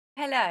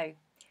Hello.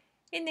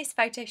 In this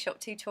Photoshop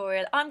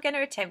tutorial I'm going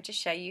to attempt to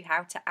show you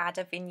how to add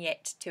a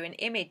vignette to an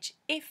image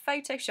if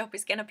Photoshop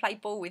is going to play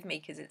ball with me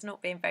because it's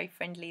not being very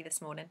friendly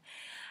this morning.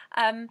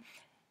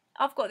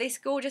 I've got this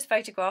gorgeous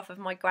photograph of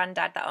my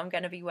granddad that I'm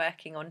going to be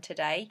working on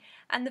today,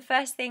 and the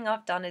first thing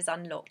I've done is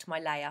unlocked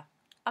my layer.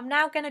 I'm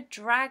now going to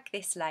drag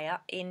this layer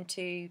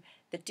into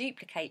the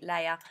duplicate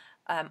layer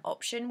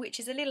option,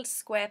 which is a little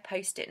square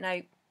post-it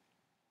note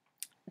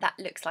that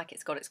looks like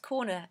it's got its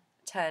corner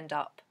turned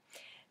up.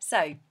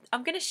 So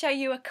I'm going to show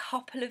you a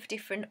couple of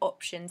different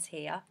options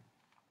here.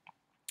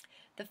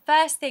 The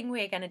first thing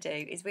we're going to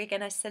do is we're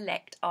going to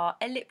select our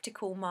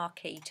elliptical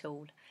marquee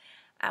tool,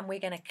 and we're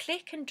going to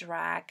click and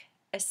drag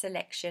a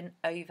selection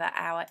over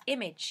our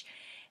image.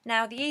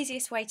 Now the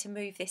easiest way to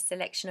move this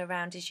selection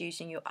around is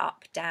using your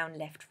up, down,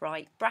 left,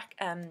 right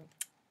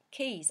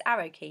keys,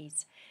 arrow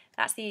keys.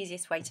 That's the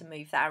easiest way to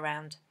move that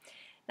around.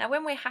 Now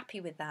when we're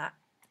happy with that,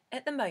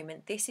 at the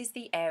moment this is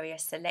the area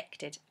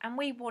selected and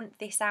we want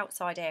this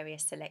outside area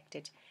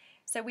selected.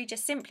 So we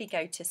just simply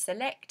go to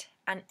select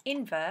and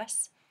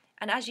inverse,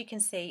 and as you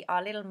can see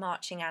our little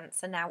marching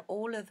ants are now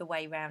all of the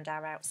way around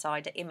our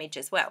outside image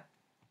as well.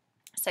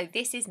 So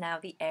this is now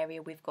the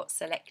area we've got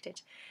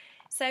selected.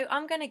 So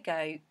I'm going to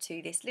go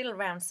to this little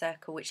round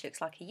circle which looks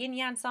like a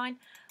yin-yang sign.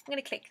 I'm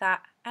going to click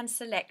that and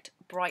select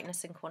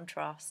brightness and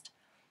contrast.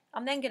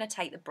 I'm then going to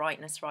take the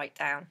brightness right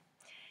down.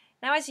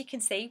 Now as you can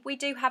see we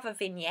do have a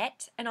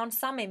vignette, and on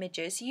some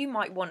images you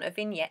might want a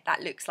vignette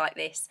that looks like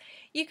this.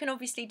 You can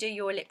obviously do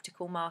your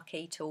elliptical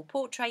marquee tool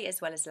portrait as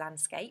well as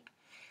landscape,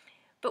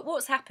 but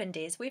what's happened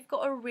is we've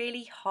got a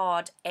really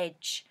hard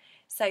edge.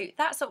 So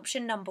that's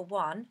option number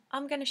one.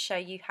 I'm going to show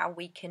you how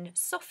we can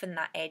soften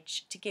that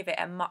edge to give it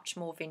a much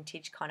more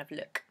vintage kind of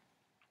look.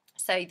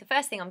 So the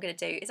first thing I'm going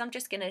to do is I'm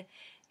just going to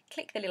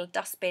click the little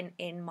dustbin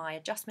in my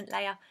adjustment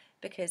layer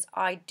because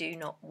I do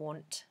not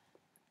want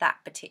that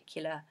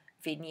particular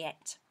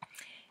vignette.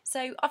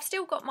 So I've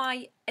still got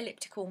my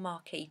elliptical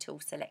marquee tool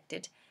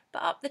selected,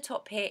 but up the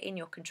top here in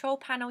your control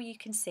panel you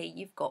can see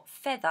you've got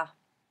feather.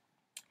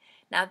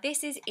 Now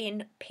this is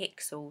in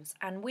pixels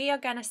and we are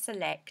going to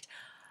select,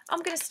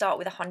 I'm going to start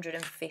with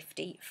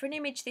 150. For an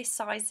image this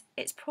size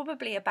it's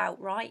probably about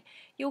right.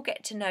 You'll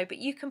get to know, but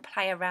you can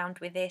play around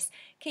with this,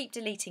 keep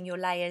deleting your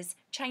layers,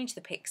 change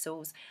the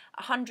pixels.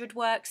 100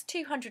 works,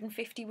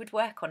 250 would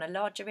work on a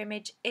larger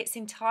image. It's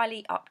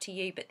entirely up to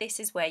you, but this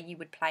is where you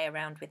would play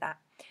around with that.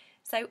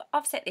 So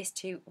I've set this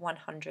to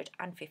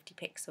 150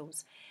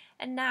 pixels,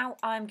 and now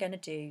I'm going to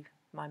do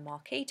my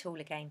marquee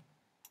tool again,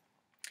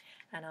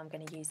 and I'm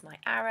going to use my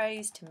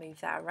arrows to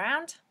move that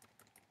around.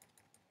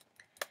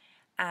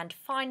 And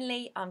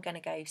finally I'm going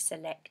to go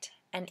select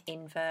and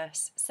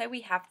inverse so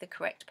we have the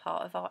correct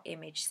part of our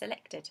image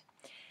selected.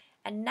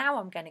 And now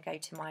I'm going to go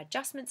to my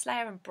adjustments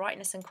layer and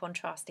brightness and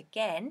contrast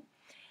again,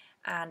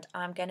 and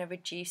I'm going to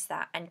reduce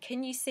that, and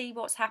can you see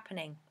what's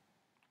happening?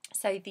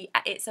 So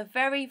it's a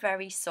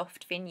very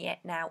soft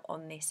vignette now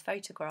on this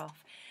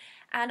photograph,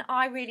 and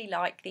I really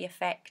like the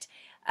effect.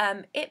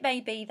 It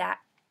may be that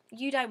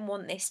you don't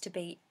want this to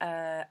be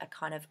a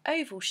kind of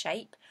oval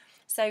shape.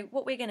 So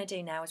what we're going to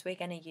do now is we're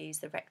going to use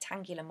the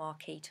rectangular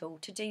marquee tool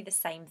to do the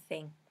same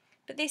thing.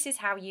 But this is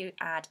how you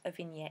add a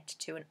vignette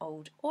to an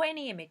old or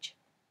any image.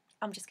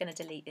 I'm just going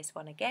to delete this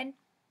one again,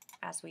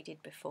 as we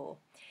did before.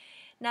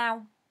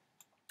 Now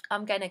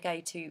I'm going to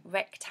go to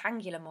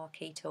rectangular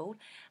marquee tool,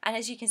 and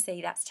as you can see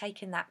that's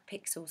taken that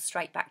pixel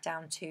straight back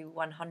down to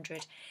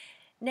 100.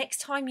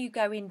 Next time you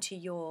go into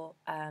your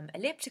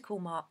elliptical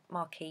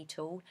marquee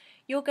tool,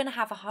 you're going to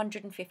have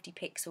 150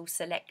 pixels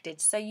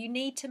selected, so you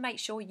need to make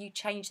sure you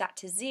change that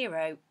to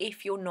 0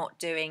 if you're not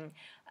doing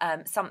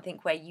something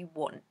where you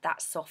want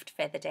that soft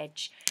feathered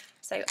edge.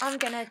 So I'm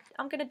gonna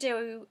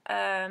do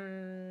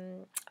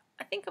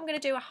I think I'm going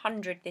to do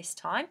 100 this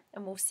time,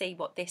 and we'll see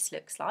what this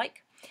looks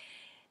like.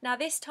 Now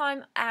this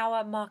time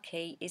our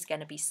marquee is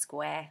going to be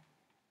square.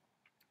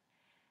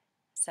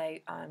 So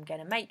I'm going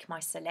to make my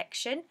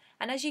selection,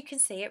 and as you can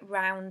see it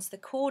rounds the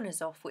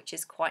corners off, which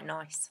is quite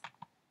nice.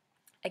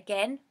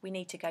 Again we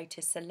need to go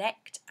to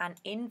select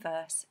and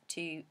inverse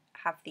to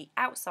have the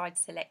outside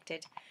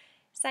selected.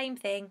 Same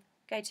thing,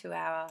 go to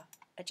our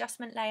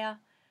adjustment layer,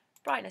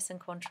 brightness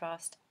and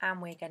contrast,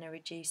 and we're going to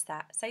reduce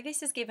that. So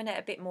this has given it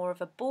a bit more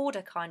of a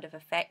border kind of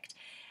effect,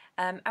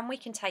 and we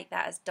can take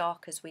that as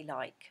dark as we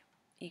like.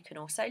 You can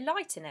also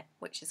lighten it,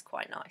 which is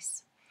quite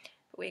nice,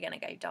 but we're going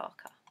to go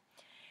darker.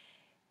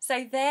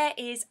 So there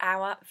is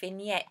our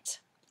vignette,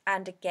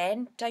 and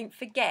again don't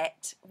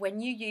forget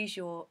when you use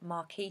your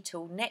marquee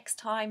tool next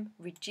time,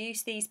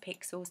 reduce these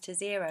pixels to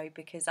 0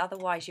 because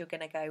otherwise you're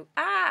going to go,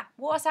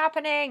 what's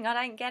happening, I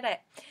don't get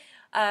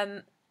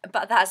it.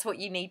 But that's what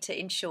you need to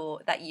ensure,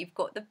 that you've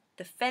got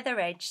the feather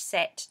edge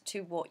set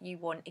to what you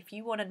want. If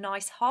you want a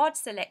nice hard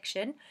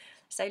selection,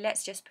 so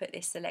let's just put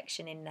this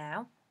selection in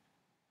now.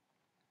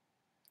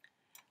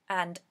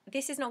 And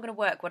this is not going to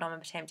work what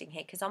I'm attempting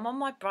here because I'm on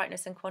my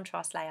brightness and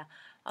contrast layer.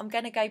 I'm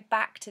going to go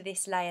back to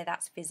this layer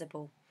that's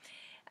visible,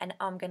 and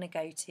I'm going to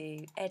go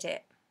to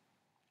edit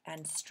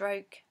and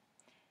stroke,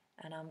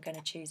 and I'm going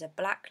to choose a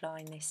black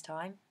line this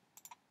time,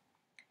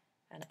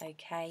 and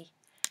OK,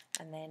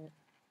 and then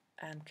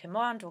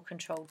Command or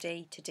Control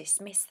D to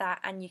dismiss that,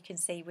 and you can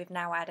see we've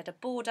now added a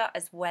border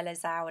as well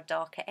as our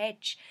darker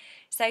edge.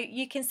 So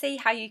you can see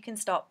how you can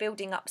start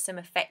building up some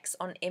effects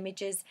on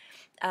images.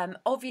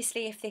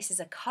 Obviously if this is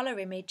a colour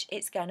image,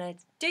 it's going to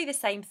do the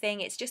same thing,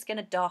 it's just going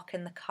to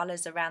darken the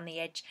colours around the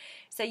edge.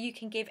 So you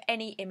can give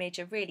any image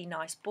a really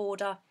nice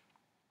border.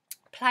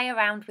 Play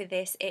around with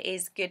this, it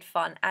is good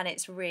fun and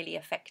it's really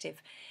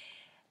effective.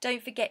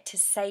 Don't forget to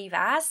save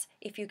as.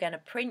 If you're going to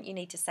print, you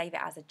need to save it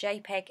as a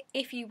JPEG.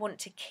 If you want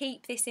to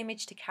keep this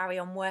image to carry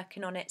on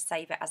working on it,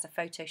 save it as a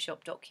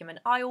Photoshop document.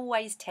 I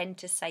always tend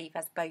to save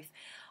as both.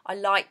 I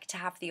like to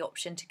have the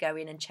option to go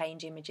in and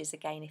change images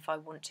again if I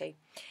want to.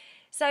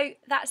 So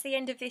that's the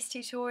end of this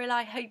tutorial.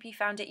 I hope you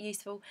found it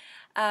useful.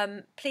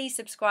 Please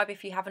subscribe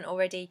if you haven't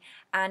already,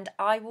 and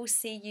I will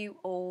see you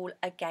all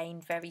again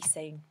very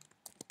soon.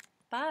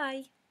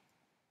 Bye.